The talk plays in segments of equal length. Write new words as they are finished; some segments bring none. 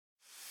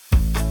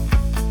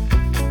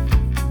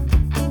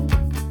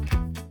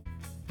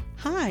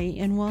Hi,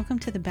 and welcome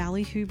to the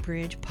Ballyhoo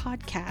Bridge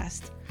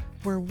podcast,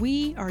 where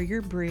we are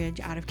your bridge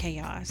out of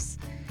chaos.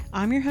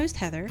 I'm your host,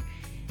 Heather,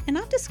 and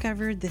I've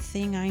discovered the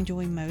thing I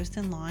enjoy most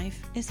in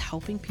life is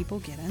helping people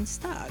get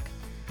unstuck.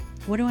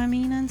 What do I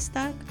mean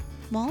unstuck?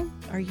 Well,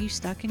 are you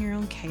stuck in your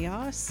own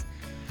chaos?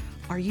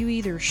 Are you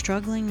either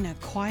struggling to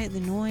quiet the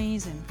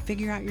noise and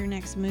figure out your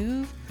next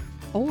move,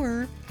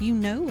 or you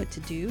know what to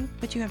do,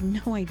 but you have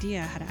no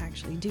idea how to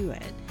actually do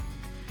it?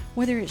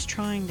 Whether it's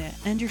trying to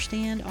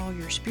understand all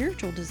your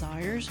spiritual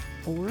desires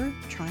or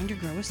trying to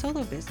grow a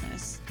solo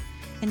business.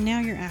 And now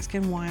you're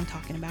asking why I'm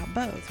talking about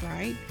both,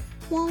 right?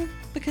 Well,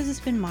 because it's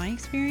been my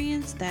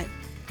experience that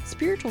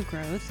spiritual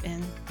growth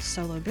and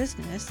solo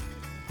business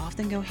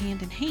often go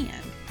hand in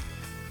hand.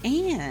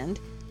 And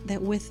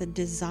that with the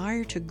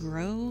desire to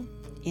grow,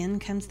 in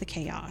comes the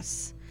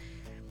chaos.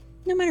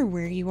 No matter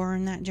where you are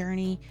in that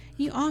journey,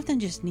 you often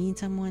just need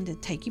someone to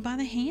take you by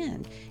the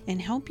hand and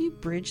help you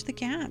bridge the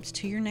gaps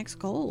to your next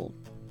goal,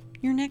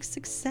 your next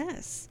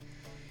success.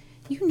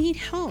 You need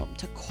help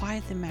to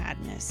quiet the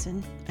madness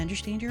and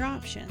understand your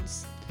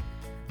options.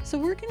 So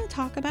we're going to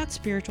talk about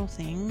spiritual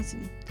things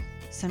and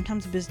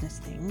sometimes business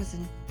things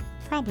and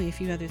probably a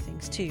few other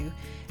things too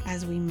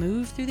as we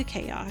move through the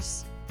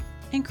chaos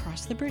and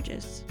cross the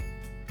bridges.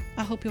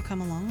 I hope you'll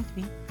come along with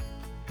me.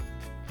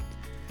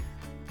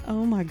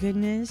 Oh my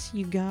goodness,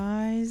 you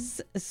guys,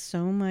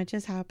 so much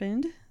has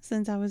happened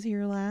since I was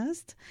here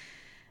last.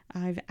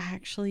 I've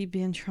actually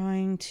been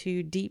trying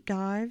to deep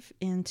dive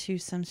into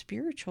some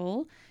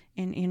spiritual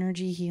and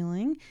energy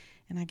healing,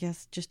 and I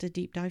guess just a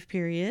deep dive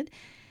period,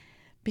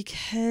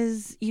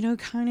 because,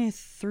 kind of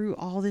through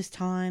all this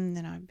time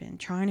that I've been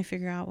trying to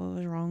figure out what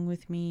was wrong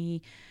with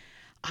me,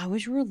 I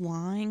was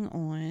relying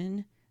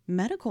on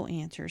medical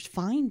answers,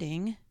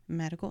 finding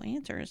medical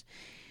answers.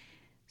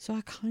 So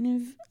I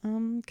kind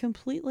of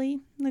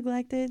completely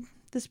neglected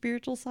the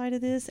spiritual side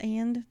of this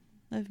and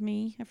of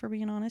me, if we're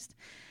being honest.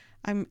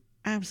 I'm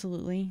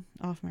absolutely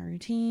off my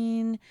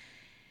routine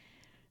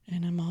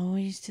and I'm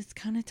always just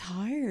kind of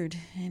tired,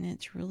 and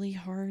it's really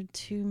hard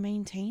to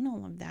maintain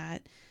all of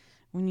that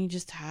when you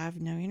just have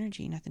no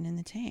energy, nothing in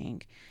the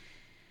tank.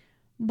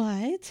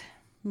 But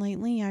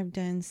lately I've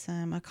done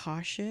some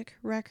Akashic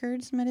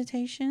Records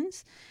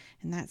meditations,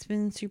 and that's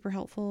been super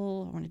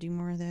helpful. I want to do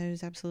more of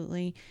those,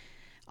 absolutely.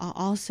 I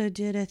also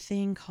did a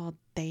thing called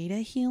theta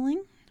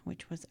healing,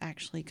 which was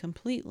actually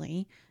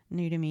completely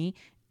new to me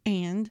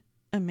and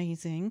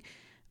amazing.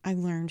 I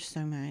learned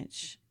so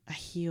much. I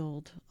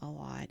healed a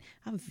lot.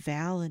 I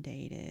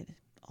validated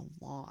a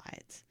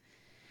lot.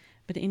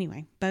 But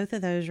anyway, both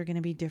of those are going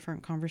to be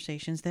different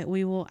conversations that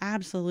we will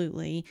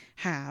absolutely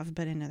have,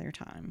 but another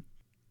time.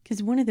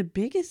 Because one of the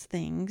biggest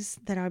things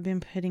that I've been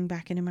putting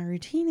back into my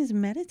routine is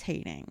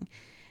meditating.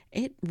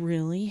 It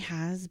really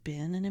has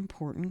been an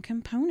important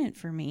component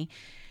for me.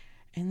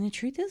 And the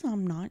truth is,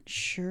 I'm not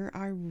sure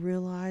I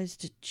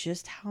realized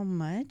just how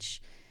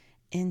much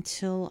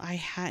until I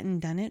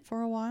hadn't done it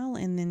for a while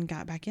and then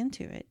got back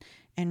into it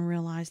and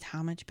realized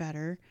how much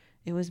better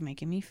it was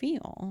making me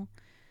feel.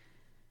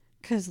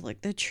 Because,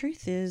 the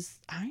truth is,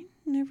 I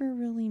never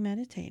really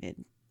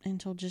meditated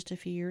until just a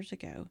few years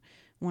ago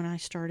when I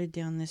started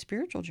down this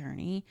spiritual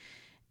journey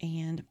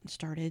and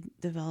started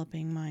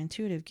developing my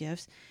intuitive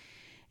gifts.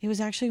 It was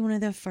actually one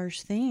of the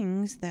first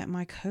things that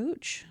my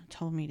coach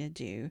told me to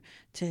do,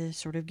 to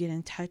sort of get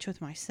in touch with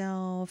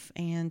myself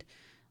and,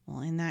 well,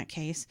 in that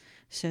case,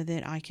 so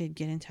that I could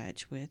get in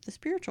touch with the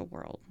spiritual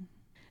world.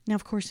 Now,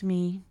 of course,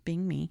 me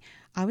being me,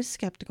 I was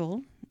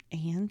skeptical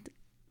and,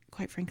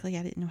 quite frankly,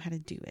 I didn't know how to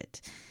do it.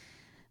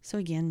 So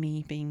again,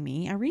 me being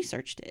me, I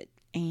researched it,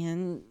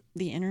 and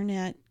the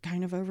internet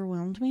kind of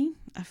overwhelmed me.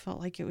 I felt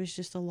like it was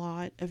just a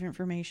lot of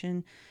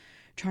information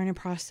trying to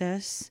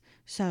process.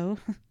 So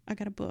I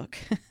got a book.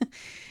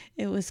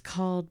 It was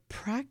called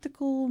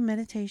Practical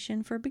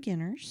Meditation for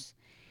Beginners,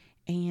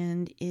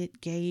 and it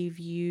gave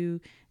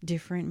you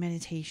different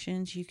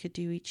meditations you could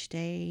do each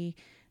day.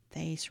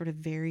 They sort of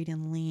varied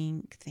in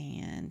length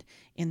and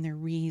in their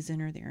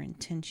reason or their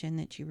intention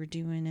that you were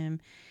doing them.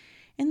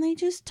 And they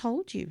just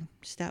told you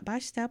step by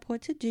step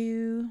what to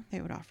do.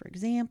 They would offer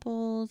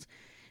examples.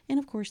 And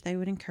of course, they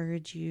would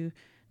encourage you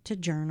to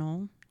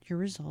journal your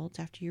results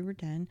after you were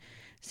done.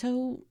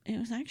 So it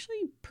was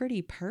actually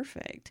pretty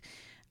perfect.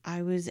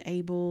 I was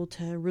able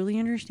to really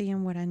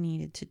understand what I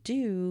needed to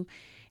do.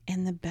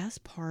 And the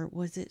best part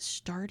was it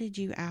started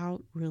you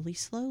out really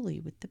slowly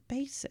with the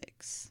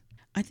basics.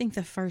 I think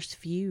the first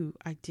few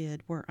I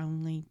did were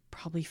only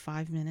probably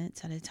 5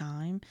 minutes at a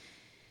time.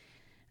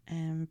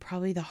 And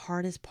probably the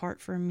hardest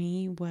part for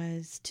me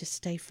was to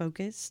stay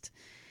focused.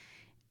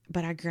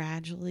 But I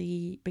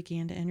gradually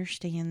began to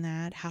understand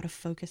that, how to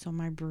focus on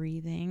my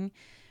breathing.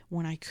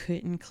 When I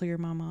couldn't clear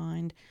my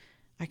mind,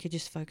 I could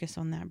just focus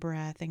on that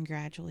breath, and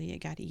gradually it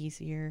got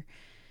easier.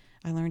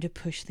 I learned to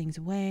push things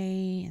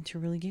away and to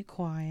really get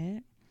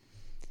quiet.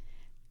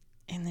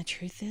 And the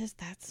truth is,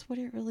 that's what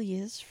it really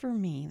is for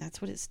me.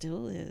 That's what it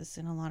still is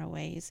in a lot of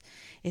ways.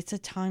 It's a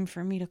time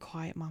for me to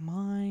quiet my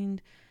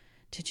mind,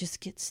 to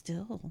just get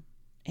still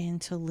and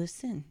to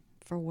listen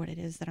for what it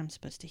is that I'm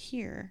supposed to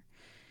hear.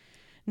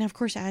 Now, of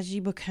course, as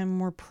you become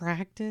more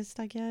practiced,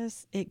 I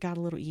guess, it got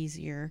a little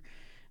easier.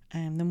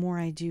 The more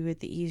I do it,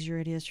 the easier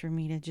it is for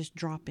me to just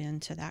drop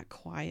into that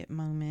quiet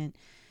moment.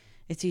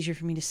 It's easier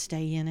for me to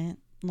stay in it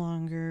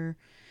longer.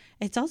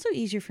 It's also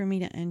easier for me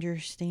to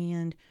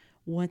understand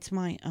what's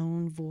my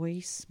own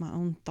voice, my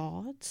own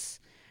thoughts,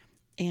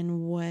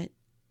 and what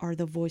are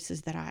the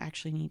voices that I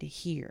actually need to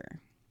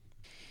hear.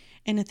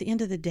 And at the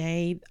end of the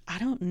day, I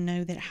don't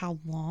know that how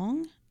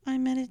long I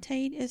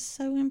meditate is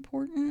so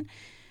important.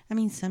 I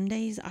mean, some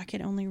days I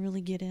could only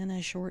really get in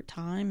a short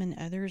time, and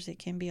others it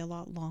can be a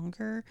lot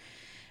longer.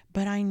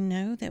 But I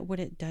know that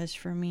what it does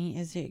for me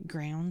is it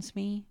grounds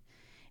me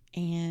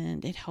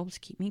and it helps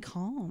keep me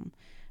calm.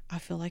 I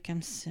feel like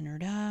I'm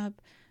centered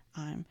up,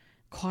 I'm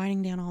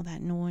quieting down all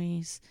that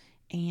noise,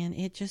 and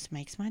it just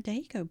makes my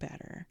day go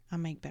better. I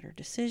make better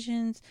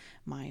decisions,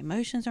 my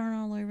emotions aren't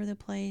all over the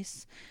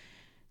place.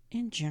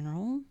 In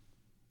general,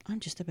 I'm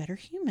just a better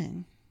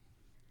human.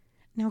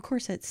 Now, of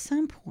course, at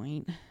some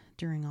point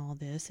during all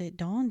this, it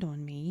dawned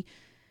on me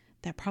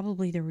that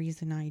probably the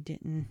reason I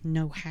didn't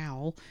know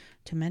how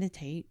to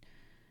meditate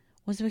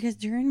was because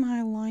during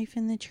my life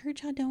in the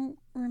church, I don't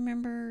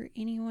remember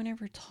anyone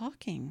ever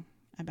talking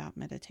about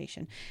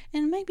meditation.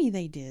 And maybe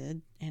they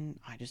did, and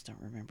I just don't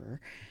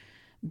remember.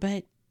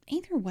 But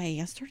either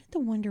way, I started to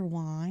wonder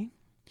why.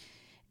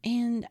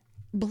 And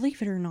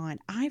believe it or not,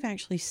 I've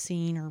actually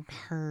seen or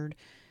heard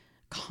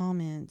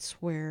comments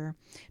where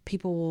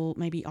people will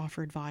maybe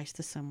offer advice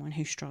to someone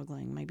who's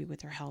struggling, maybe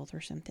with their health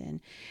or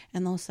something.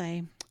 And they'll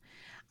say,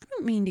 I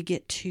don't mean to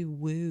get too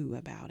woo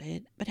about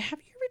it, but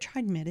have you ever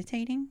tried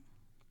meditating?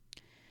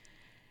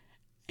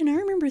 And I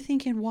remember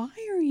thinking, why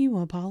are you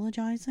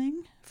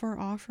apologizing for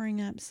offering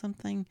up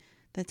something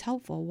that's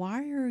helpful?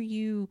 Why are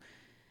you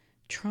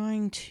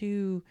trying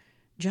to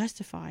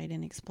justify it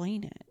and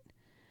explain it?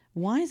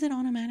 Why is it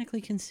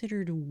automatically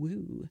considered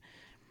woo?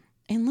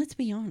 And let's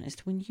be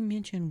honest, when you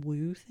mention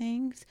woo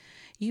things,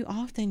 you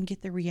often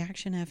get the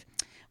reaction of,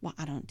 well,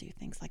 I don't do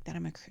things like that.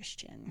 I'm a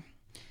Christian.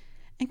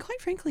 And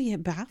quite frankly,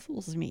 it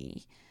baffles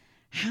me.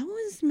 How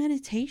is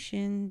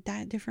meditation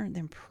that different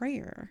than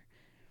prayer?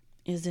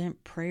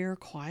 Isn't prayer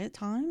quiet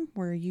time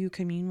where you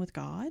commune with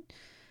God?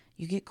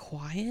 You get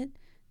quiet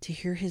to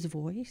hear his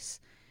voice.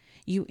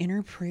 You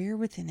enter prayer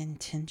with an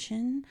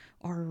intention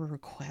or a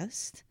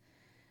request.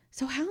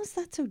 So how is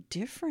that so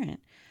different?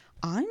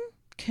 I'm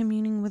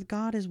communing with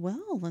God as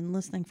well and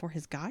listening for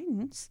his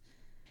guidance.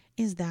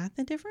 Is that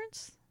the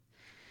difference?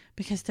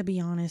 Because to be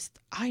honest,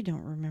 I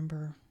don't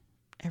remember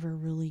ever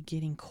really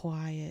getting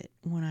quiet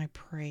when I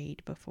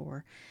prayed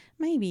before.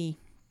 Maybe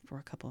for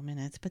a couple of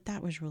minutes, but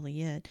that was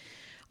really it.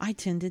 I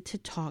tended to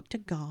talk to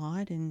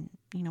God and,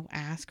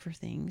 ask for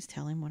things,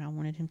 tell him what I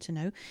wanted him to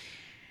know,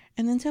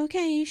 and then say,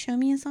 okay, show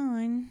me a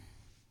sign.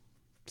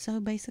 So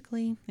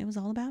basically, it was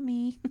all about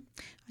me.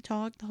 I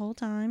talked the whole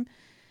time.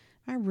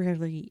 I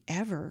rarely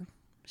ever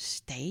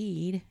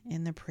stayed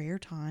in the prayer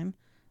time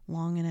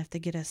long enough to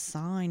get a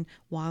sign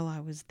while I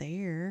was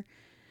there.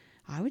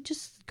 I would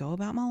just go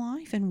about my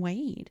life and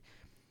wait.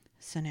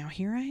 So now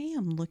here I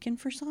am looking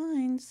for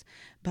signs,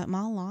 but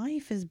my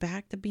life is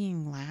back to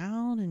being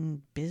loud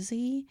and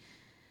busy.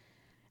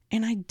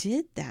 And I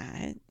did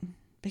that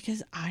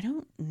because I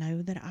don't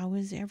know that I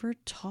was ever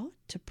taught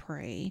to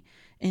pray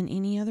in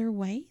any other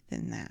way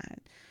than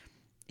that.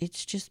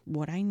 It's just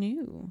what I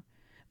knew.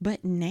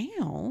 But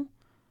now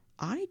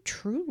I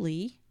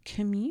truly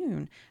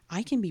commune.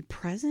 I can be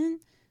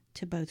present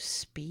to both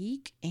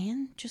speak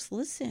and just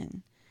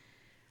listen.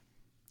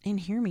 And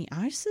hear me,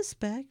 I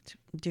suspect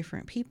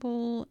different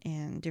people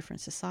and different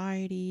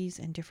societies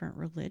and different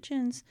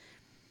religions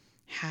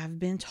have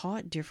been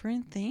taught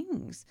different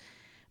things.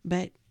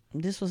 But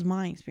this was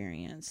my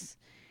experience.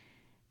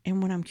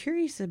 And what I'm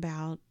curious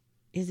about,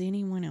 is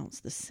anyone else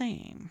the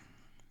same?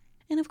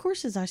 And of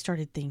course, as I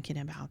started thinking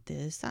about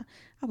this,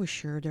 I was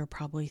sure there are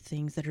probably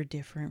things that are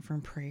different from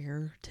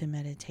prayer to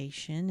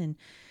meditation. And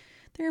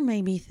there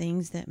may be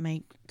things that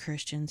make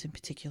Christians in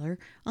particular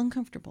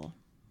uncomfortable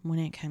when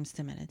it comes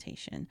to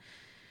meditation.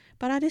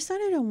 But I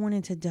decided I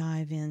wanted to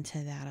dive into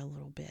that a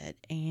little bit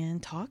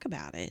and talk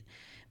about it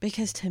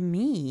because to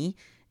me,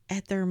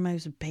 at their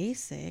most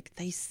basic,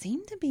 they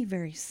seem to be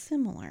very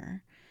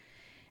similar.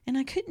 And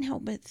I couldn't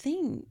help but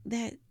think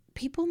that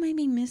people may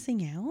be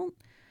missing out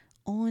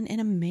on an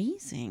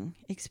amazing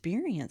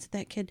experience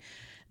that could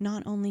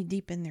not only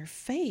deepen their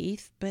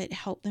faith, but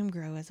help them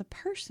grow as a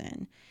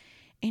person.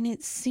 And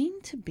it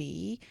seemed to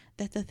be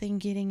that the thing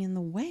getting in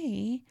the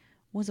way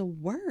was a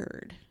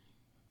word.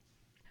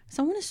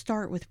 So I want to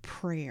start with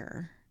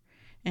prayer.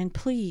 And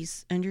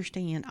please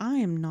understand, I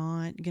am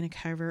not going to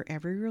cover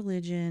every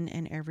religion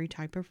and every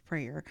type of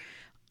prayer.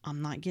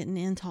 I'm not getting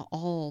into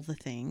all the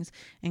things.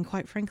 And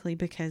quite frankly,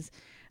 because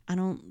I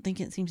don't think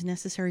it seems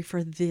necessary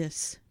for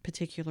this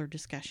particular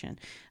discussion.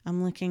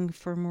 I'm looking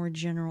for more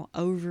general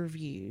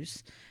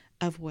overviews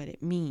of what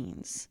it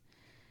means.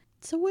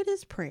 So what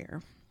is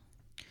prayer?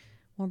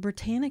 Well,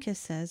 Britannica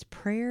says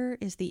prayer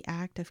is the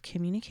act of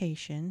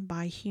communication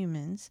by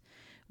humans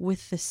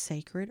with the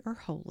sacred or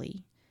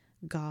holy,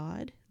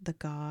 God, the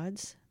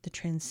gods, the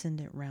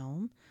transcendent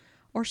realm,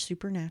 or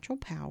supernatural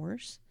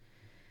powers.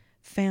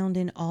 Found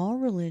in all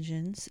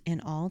religions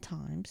in all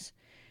times,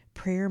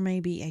 prayer may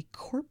be a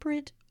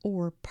corporate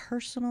or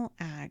personal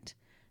act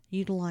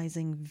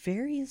utilizing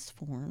various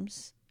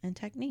forms and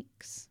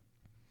techniques.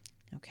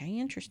 Okay,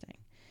 interesting.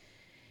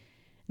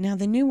 Now,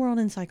 the New World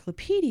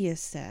Encyclopedia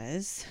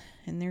says,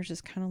 and theirs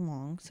is kind of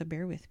long, so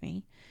bear with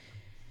me,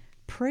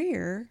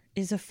 prayer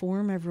is a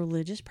form of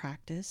religious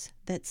practice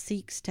that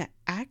seeks to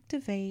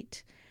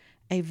activate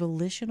a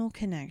volitional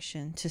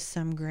connection to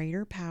some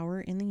greater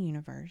power in the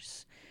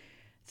universe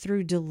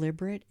through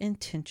deliberate,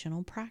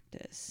 intentional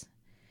practice.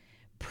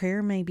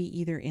 Prayer may be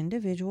either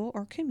individual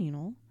or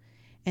communal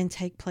and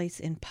take place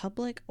in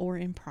public or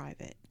in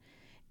private.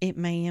 It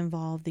may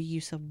involve the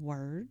use of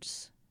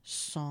words,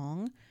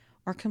 song,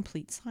 or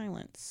complete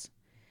silence.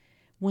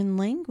 When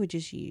language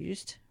is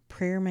used,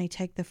 prayer may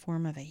take the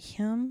form of a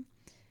hymn,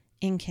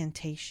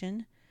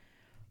 incantation,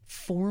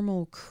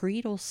 formal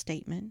creedal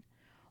statement,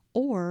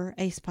 or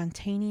a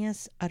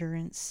spontaneous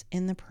utterance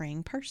in the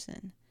praying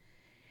person.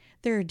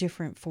 There are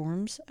different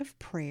forms of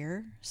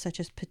prayer, such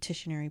as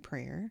petitionary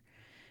prayer,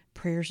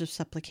 prayers of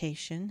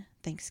supplication,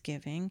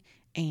 thanksgiving,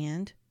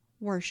 and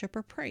worship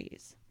or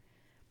praise.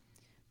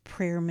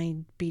 Prayer may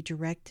be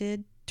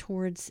directed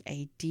towards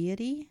a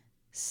deity,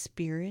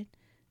 spirit,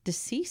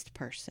 deceased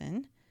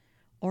person,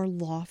 or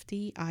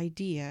lofty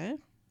idea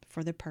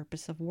for the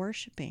purpose of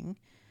worshiping,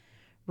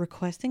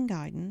 requesting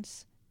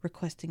guidance,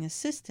 requesting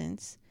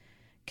assistance,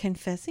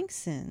 confessing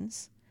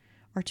sins,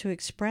 or to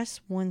express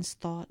one's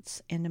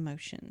thoughts and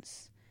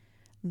emotions.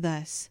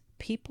 Thus,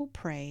 people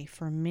pray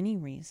for many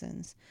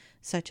reasons,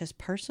 such as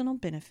personal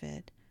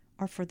benefit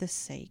or for the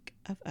sake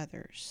of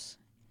others.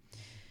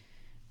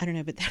 I don't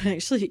know, but that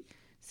actually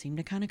seemed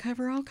to kind of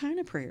cover all kind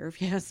of prayer,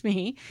 if you ask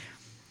me.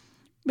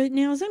 But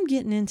now as I'm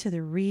getting into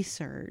the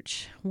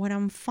research, what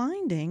I'm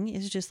finding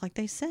is just like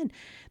they said,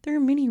 there are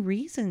many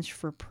reasons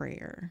for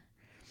prayer.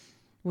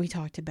 We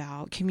talked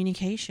about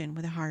communication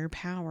with a higher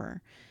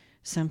power.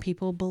 Some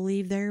people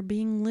believe they're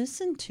being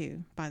listened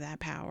to by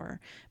that power,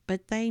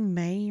 but they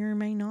may or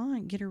may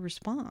not get a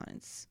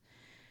response.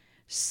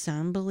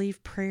 Some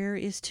believe prayer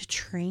is to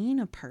train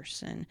a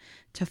person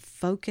to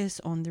focus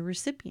on the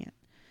recipient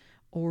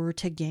or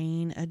to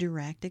gain a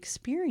direct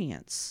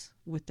experience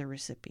with the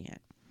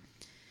recipient.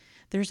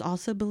 There's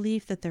also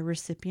belief that the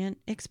recipient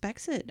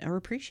expects it or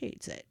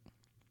appreciates it.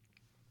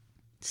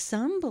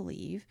 Some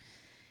believe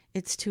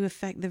it's to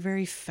affect the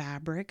very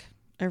fabric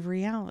of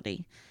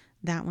reality.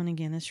 That one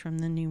again is from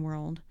the New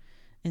World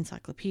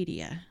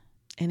Encyclopedia.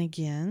 And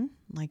again,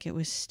 like it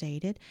was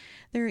stated,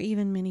 there are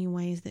even many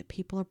ways that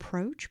people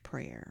approach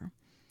prayer.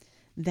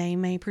 They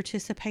may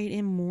participate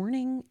in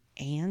morning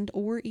and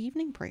or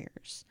evening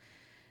prayers.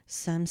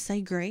 Some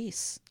say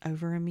grace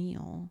over a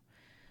meal.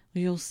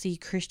 You'll see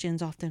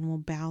Christians often will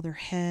bow their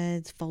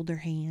heads, fold their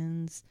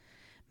hands,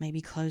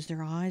 maybe close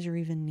their eyes or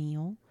even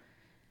kneel.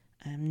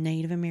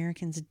 Native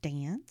Americans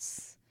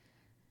dance.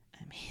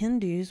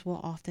 Hindus will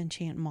often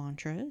chant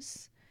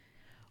mantras.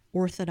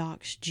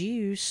 Orthodox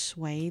Jews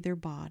sway their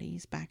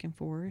bodies back and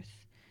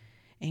forth.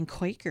 And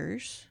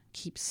Quakers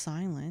keep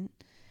silent.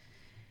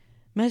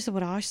 Most of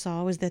what I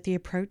saw was that the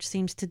approach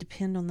seems to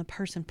depend on the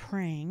person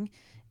praying,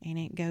 and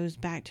it goes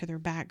back to their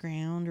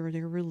background or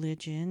their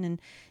religion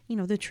and,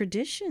 the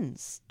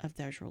traditions of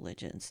those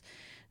religions.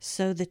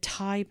 So the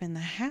type and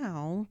the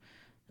how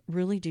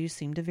really do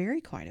seem to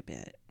vary quite a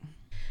bit.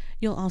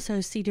 You'll also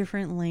see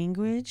different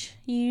language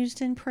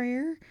used in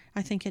prayer.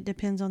 I think it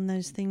depends on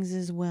those things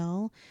as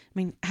well. I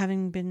mean,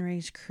 having been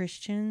raised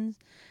Christians,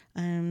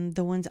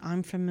 the ones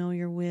I'm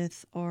familiar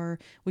with are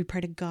we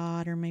pray to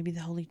God or maybe the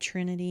Holy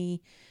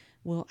Trinity.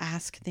 We'll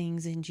ask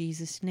things in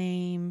Jesus'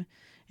 name.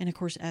 And of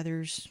course,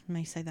 others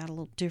may say that a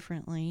little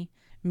differently.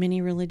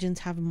 Many religions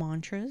have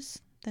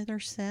mantras that are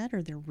said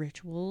or their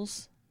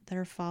rituals that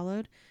are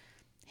followed.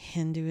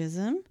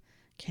 Hinduism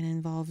can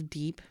involve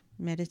deep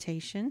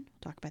meditation.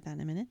 We'll talk about that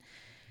in a minute.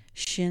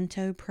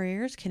 Shinto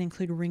prayers can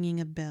include ringing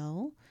a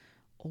bell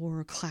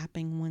or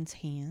clapping one's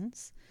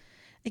hands.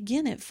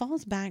 Again, it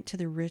falls back to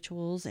the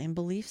rituals and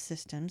belief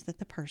systems that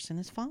the person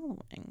is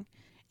following.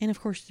 And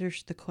of course,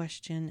 there's the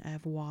question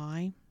of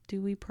why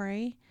do we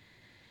pray?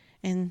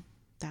 And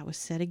that was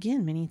said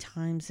again, many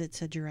times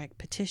it's a direct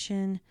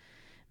petition.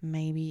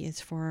 Maybe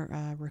it's for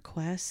a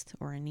request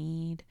or a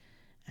need.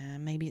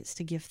 Maybe it's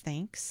to give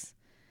thanks.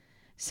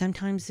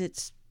 Sometimes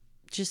it's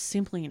just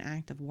simply an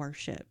act of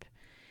worship.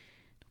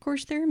 Of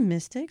course, there are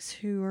mystics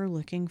who are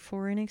looking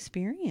for an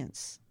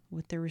experience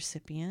with the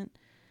recipient.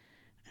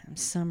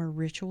 Some are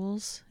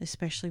rituals,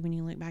 especially when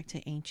you look back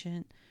to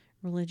ancient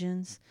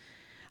religions.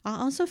 I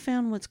also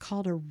found what's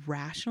called a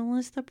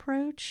rationalist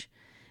approach,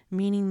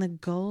 meaning the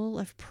goal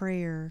of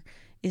prayer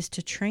is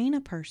to train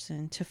a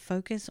person to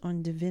focus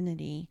on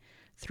divinity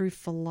through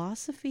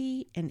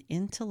philosophy and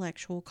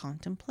intellectual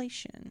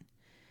contemplation.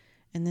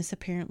 And this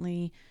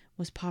apparently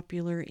was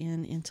popular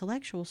in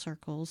intellectual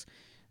circles,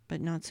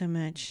 but not so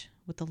much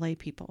with the lay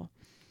people.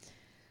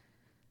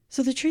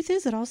 So the truth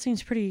is, it all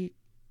seems pretty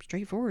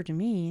straightforward to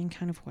me and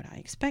kind of what I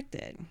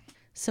expected.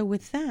 So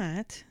with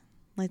that,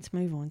 let's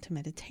move on to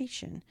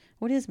meditation.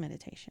 What is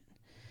meditation?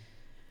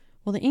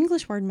 Well, the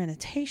English word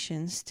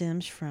meditation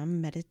stems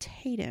from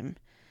meditatum,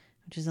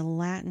 which is a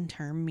Latin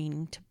term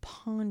meaning to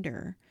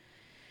ponder.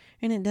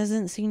 And it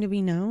doesn't seem to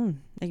be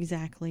known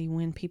exactly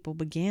when people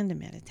began to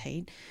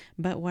meditate,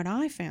 but what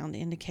I found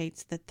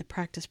indicates that the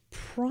practice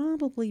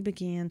probably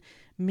began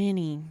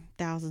many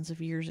thousands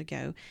of years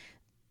ago,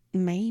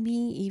 maybe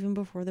even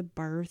before the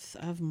birth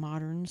of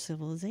modern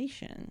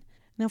civilization.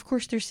 Now, of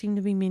course, there seem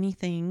to be many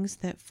things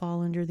that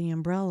fall under the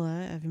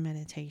umbrella of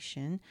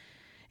meditation.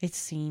 It's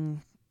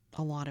seen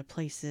a lot of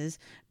places,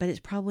 but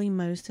it's probably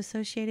most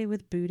associated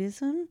with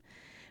Buddhism.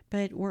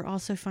 But we're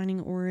also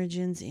finding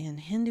origins in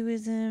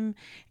Hinduism,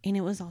 and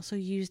it was also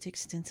used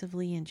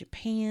extensively in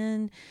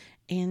Japan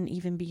and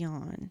even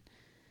beyond.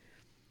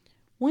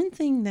 One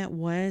thing that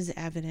was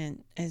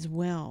evident as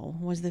well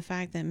was the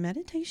fact that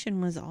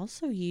meditation was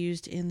also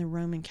used in the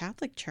Roman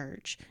Catholic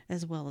Church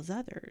as well as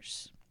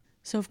others.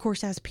 So, of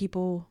course, as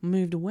people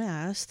moved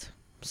west,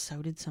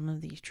 so did some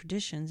of these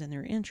traditions and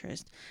their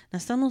interest. Now,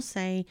 some will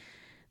say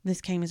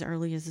this came as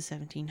early as the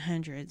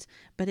 1700s,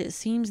 but it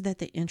seems that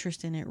the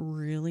interest in it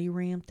really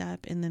ramped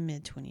up in the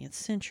mid-20th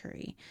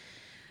century.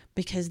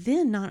 Because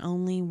then not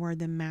only were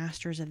the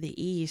masters of the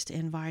East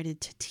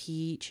invited to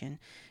teach and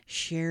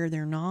share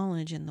their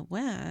knowledge in the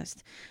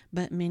West,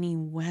 but many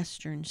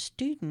Western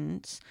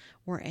students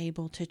were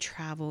able to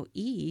travel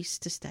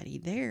east to study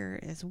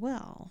there as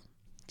well.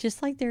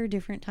 Just like there are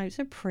different types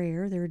of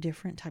prayer, there are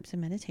different types of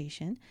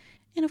meditation.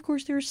 And of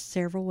course, there are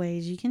several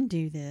ways you can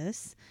do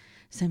this.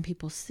 Some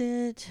people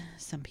sit,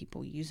 some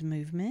people use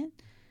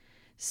movement,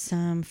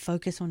 some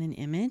focus on an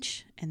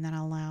image, and that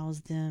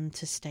allows them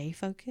to stay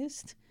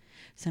focused.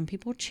 Some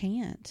people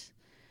chant,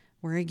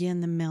 where again,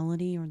 the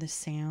melody or the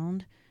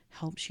sound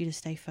helps you to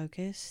stay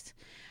focused.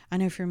 I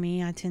know for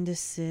me, I tend to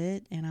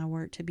sit and I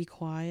work to be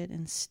quiet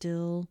and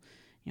still,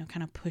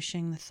 kind of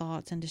pushing the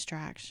thoughts and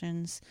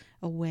distractions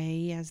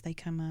away as they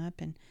come up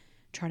and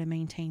try to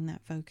maintain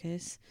that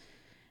focus.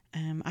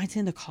 I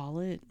tend to call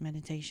it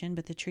meditation,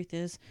 but the truth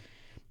is,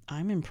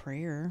 I'm in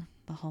prayer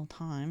the whole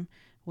time,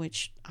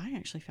 which I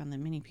actually found that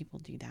many people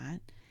do that.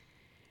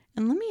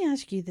 And let me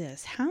ask you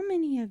this. How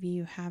many of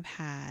you have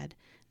had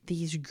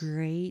these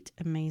great,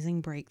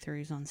 amazing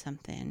breakthroughs on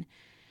something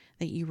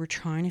that you were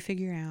trying to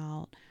figure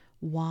out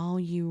while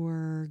you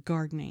were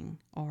gardening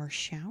or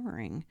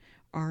showering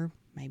or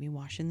maybe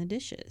washing the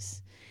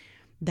dishes?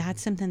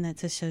 That's something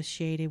that's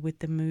associated with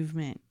the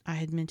movement I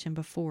had mentioned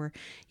before.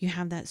 You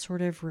have that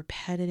sort of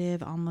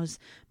repetitive, almost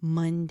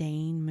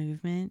mundane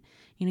movement.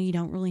 You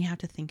don't really have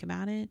to think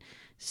about it.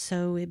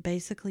 So it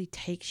basically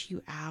takes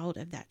you out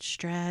of that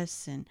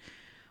stress and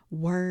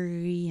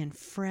worry and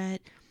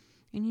fret,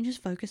 and you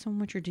just focus on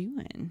what you're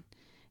doing.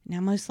 Now,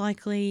 most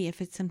likely,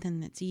 if it's something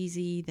that's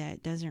easy,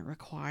 that doesn't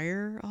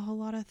require a whole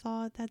lot of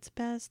thought, that's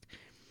best.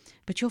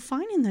 But you'll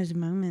find in those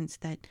moments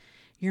that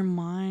your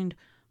mind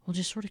will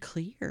just sort of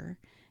clear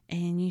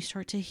and you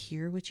start to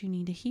hear what you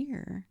need to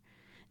hear.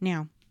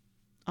 Now,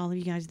 all of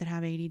you guys that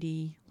have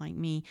ADD like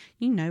me,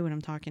 you know what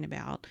I'm talking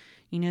about.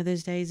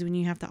 Those days when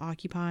you have to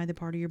occupy the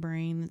part of your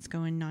brain that's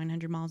going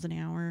 900 miles an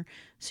hour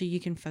so you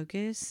can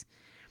focus.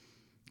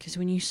 Because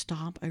when you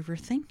stop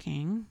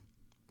overthinking,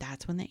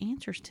 that's when the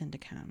answers tend to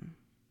come.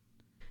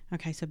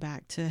 Okay, so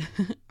back to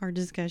our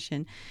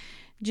discussion.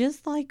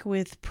 Just like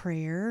with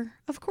prayer,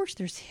 of course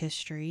there's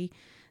history.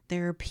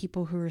 There are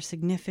people who are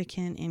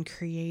significant in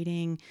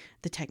creating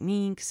the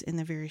techniques in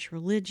the various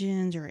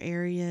religions or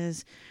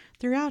areas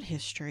throughout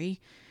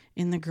history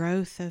in the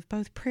growth of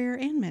both prayer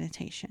and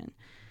meditation.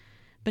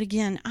 But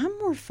again, I'm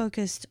more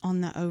focused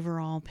on the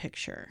overall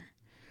picture.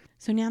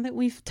 So now that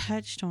we've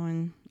touched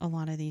on a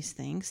lot of these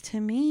things, to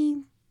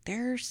me,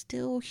 there are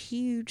still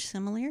huge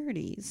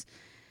similarities.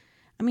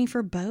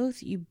 For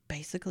both, you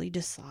basically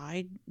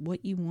decide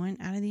what you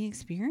want out of the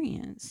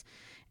experience,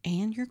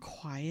 and you're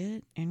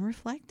quiet and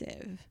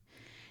reflective.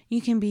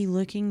 You can be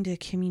looking to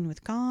commune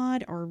with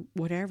God or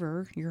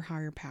whatever your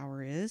higher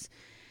power is.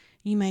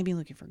 You may be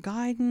looking for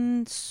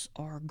guidance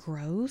or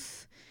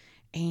growth,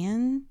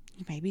 and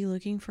you may be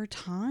looking for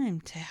time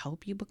to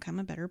help you become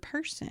a better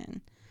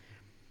person.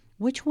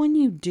 Which one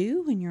you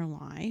do in your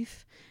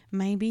life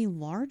may be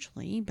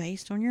largely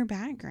based on your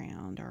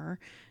background or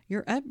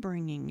your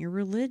upbringing, your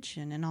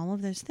religion, and all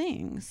of those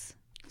things.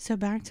 So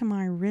back to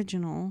my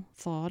original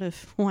thought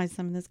of why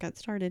some of this got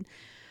started.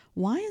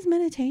 Why is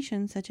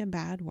meditation such a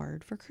bad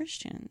word for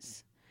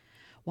Christians?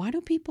 Why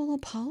do people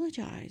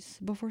apologize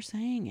before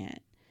saying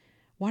it?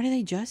 Why do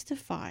they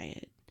justify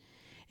it?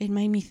 It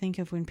made me think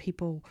of when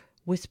people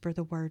whisper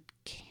the word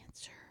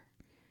cancer.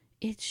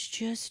 It's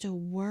just a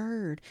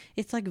word.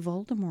 It's like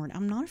Voldemort.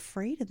 I'm not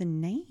afraid of the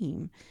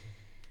name.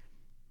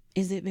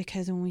 Is it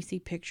because when we see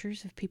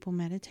pictures of people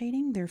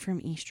meditating, they're from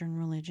Eastern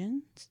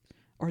religions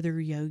or they're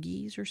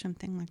yogis or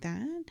something like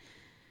that?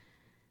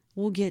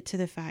 We'll get to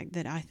the fact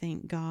that I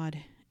think God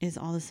is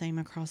all the same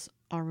across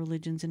all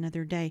religions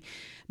another day.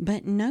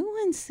 But no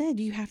one said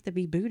you have to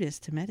be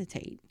Buddhist to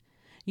meditate.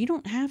 You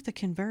don't have to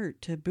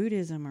convert to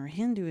Buddhism or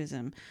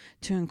Hinduism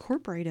to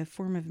incorporate a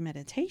form of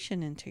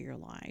meditation into your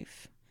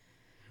life.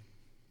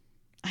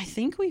 I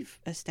think we've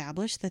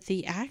established that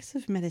the acts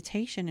of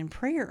meditation and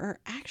prayer are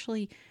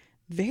actually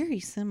very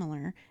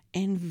similar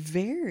and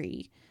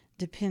very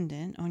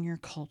dependent on your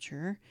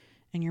culture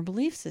and your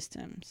belief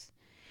systems.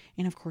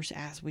 And of course,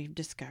 as we've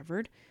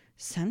discovered,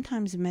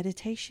 sometimes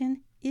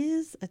meditation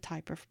is a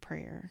type of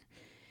prayer.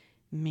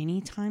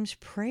 Many times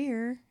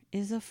prayer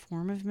is a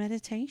form of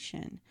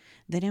meditation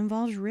that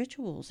involves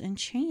rituals and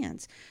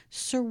chants.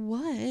 So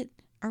what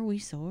are we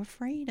so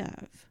afraid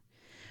of?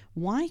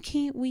 Why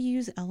can't we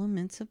use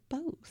elements of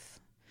both?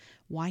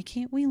 Why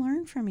can't we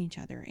learn from each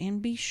other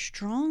and be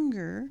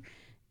stronger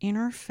in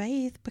our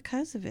faith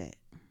because of it?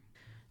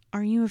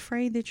 Are you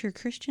afraid that your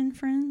Christian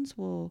friends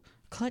will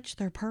clutch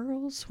their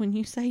pearls when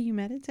you say you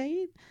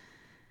meditate?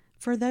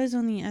 For those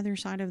on the other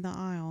side of the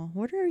aisle,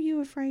 what are you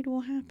afraid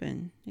will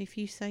happen if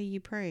you say you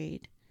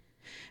prayed?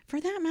 For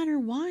that matter,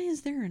 why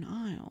is there an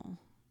aisle?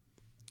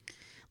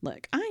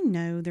 Look, I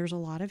know there's a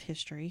lot of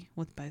history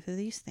with both of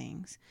these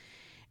things,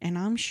 and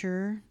I'm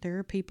sure there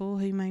are people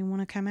who may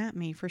want to come at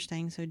me for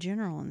staying so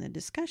general in the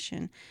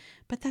discussion,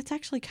 but that's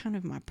actually kind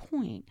of my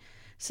point.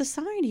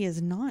 Society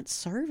is not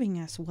serving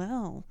us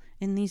well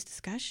in these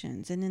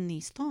discussions and in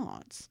these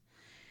thoughts.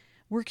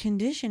 We're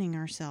conditioning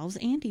ourselves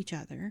and each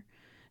other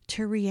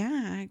to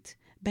react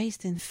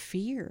based in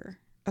fear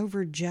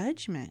over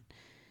judgment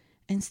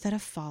instead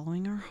of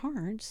following our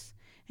hearts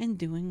and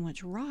doing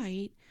what's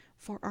right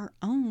for our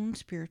own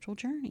spiritual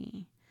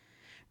journey.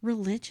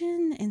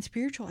 Religion and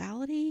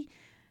spirituality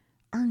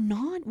are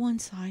not one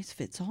size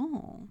fits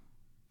all.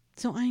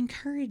 So I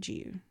encourage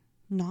you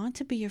not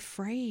to be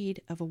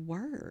afraid of a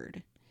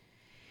word,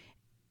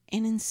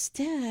 and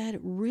instead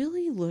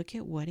really look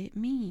at what it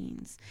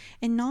means,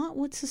 and not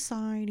what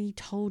society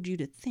told you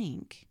to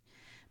think,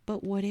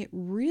 but what it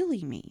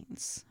really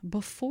means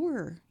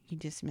before you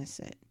dismiss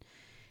it.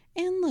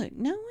 And look,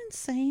 no one's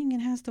saying it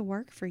has to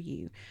work for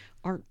you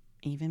or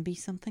even be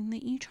something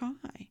that you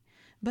try.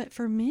 But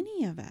for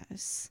many of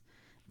us,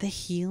 the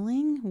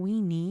healing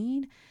we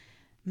need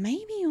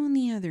may be on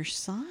the other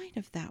side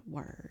of that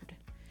word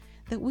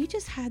that we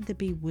just had to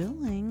be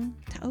willing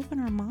to open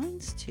our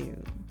minds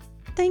to.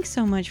 Thanks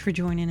so much for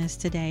joining us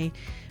today.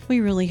 We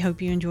really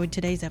hope you enjoyed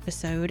today's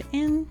episode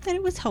and that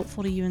it was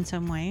helpful to you in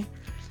some way.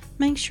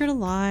 Make sure to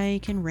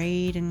like and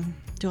rate and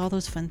do all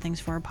those fun things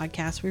for our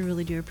podcast. We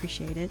really do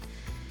appreciate it.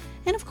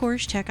 And of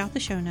course, check out the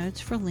show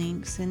notes for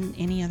links and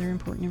any other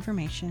important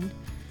information.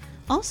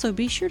 Also,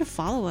 be sure to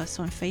follow us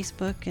on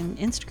Facebook and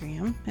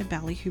Instagram at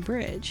Ballyhoo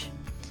Bridge.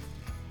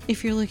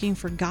 If you're looking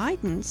for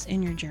guidance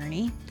in your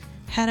journey,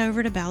 head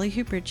over to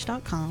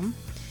ballyhoobridge.com.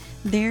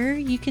 There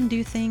you can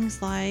do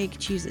things like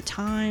choose a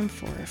time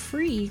for a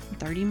free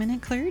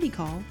 30-minute clarity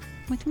call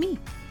with me.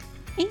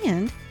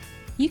 And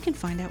you can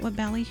find out what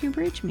Ballyhoo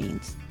Bridge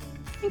means,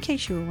 in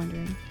case you were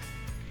wondering.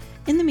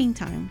 In the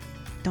meantime,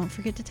 don't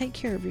forget to take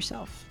care of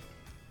yourself.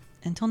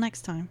 Until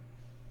next time.